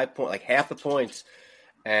 5 points, half the points.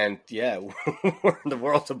 And we're in the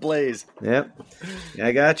world ablaze. Yep.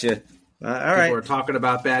 I got you. All right. People are talking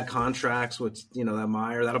about bad contracts with that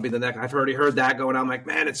Meyer. That'll be the next. I've already heard that going on. I'm like,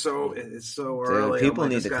 man, it's so early. Dude, people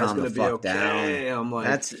need to calm the fuck down. I'm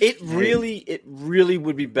like, it really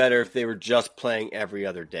would be better if they were just playing every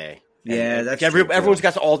other day. Yeah, that's everyone's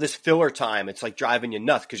got all this filler time. It's like driving you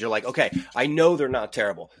nuts because you're like, okay, I know they're not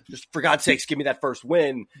terrible. Just for God's sakes, give me that first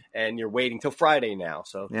win, and you're waiting till Friday now.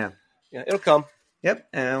 So yeah, it'll come. Yep,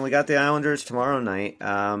 and we got the Islanders tomorrow night.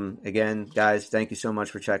 Again, guys, thank you so much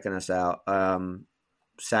for checking us out.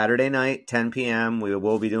 Saturday night, 10 p.m., we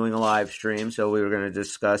will be doing a live stream, so we were going to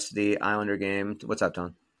discuss the Islander game. What's up,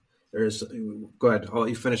 Tone? Go ahead. I'll let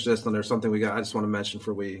you finish this, and there's something I just want to mention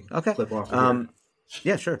before we clip off.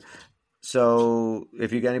 Yeah, sure. So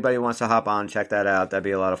if anybody wants to hop on, check that out. That'd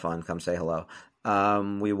be a lot of fun. Come say hello.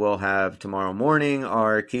 We will have tomorrow morning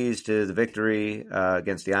our keys to the victory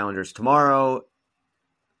against the Islanders tomorrow.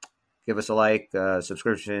 Give us a like,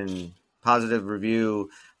 subscription, positive review,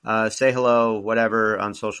 say hello, whatever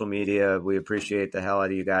on social media. We appreciate the hell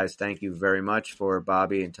out of you guys. Thank you very much. For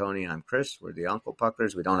Bobby and Tony, I'm Chris. We're the Uncle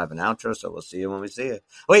Puckers. We don't have an outro, so we'll see you when we see you.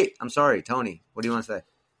 Wait, I'm sorry, Tony. What do you want to say?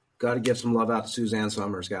 Got to give some love out to Suzanne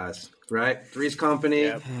Summers, guys. Right? Three's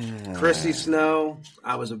Company, Chrissy Snow.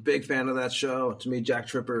 I was a big fan of that show. To me, Jack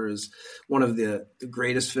Tripper is one of the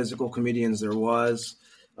greatest physical comedians there was.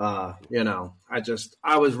 I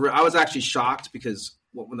was actually shocked because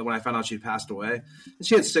when I found out she'd passed away, and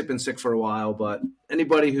she had been sick for a while. But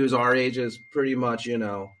anybody who's our age is pretty much,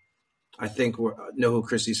 I think know who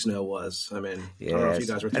Chrissy Snow was. I mean, I don't know if you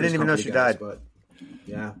guys were. I didn't even know she died. But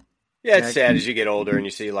yeah. Yeah, it's sad as you get older and you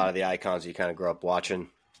see a lot of the icons you kind of grow up watching.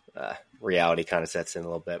 Reality kind of sets in a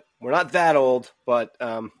little bit. We're not that old, but,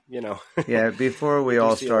 Yeah, before we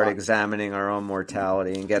all start examining our own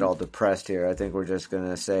mortality and get all depressed here, I think we're just going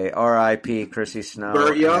to say R.I.P. Chrissy Snow.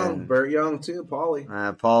 Burt Young too, Paulie.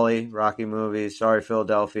 Paulie, Rocky movies. Sorry,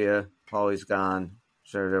 Philadelphia. Paulie's gone.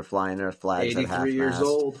 Sure, they're flying their flags at half-mast. 83 years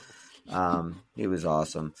old. He was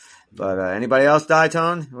awesome. But anybody else die,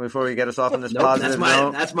 Tone, before we get us off on this positive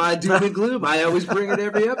note? That's my doom and gloom. I always bring it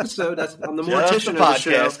every episode. I'm the mortician of the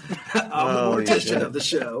show. I'm the mortician of the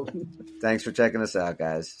show. Thanks for checking us out,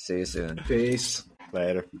 guys. See you soon. Peace.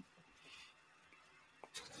 Later.